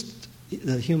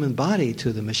the human body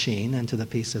to the machine and to the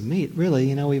piece of meat,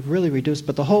 really, we've really reduced,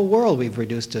 but the whole world we've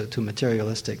reduced to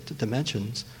materialistic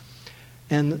dimensions.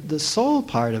 And the soul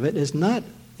part of it is not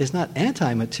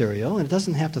anti-material, and it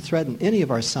doesn't have to threaten any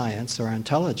of our science or our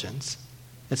intelligence.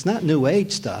 It's not New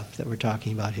Age stuff that we're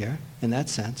talking about here, in that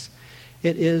sense.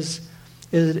 It is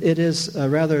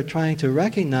rather trying to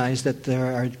recognize that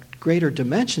there are greater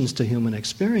dimensions to human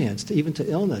experience, even to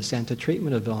illness and to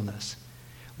treatment of illness,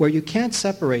 where you can't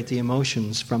separate the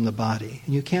emotions from the body,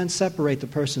 and you can't separate the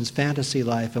person's fantasy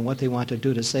life and what they want to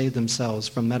do to save themselves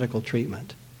from medical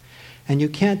treatment. And you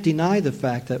can't deny the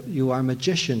fact that you are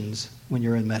magicians when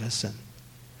you're in medicine,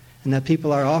 and that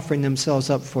people are offering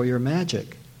themselves up for your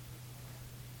magic.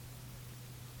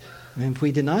 And if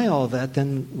we deny all of that,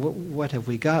 then what have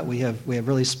we got? We have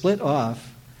really split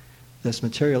off this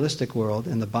materialistic world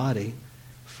and the body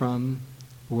from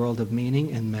a world of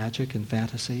meaning and magic and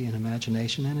fantasy and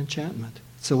imagination and enchantment.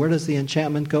 So where does the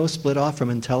enchantment go? Split off from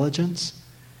intelligence?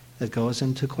 It goes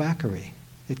into quackery.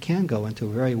 It can go into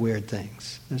very weird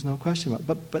things. There's no question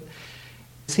about it. But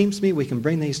it seems to me we can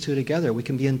bring these two together. We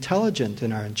can be intelligent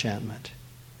in our enchantment.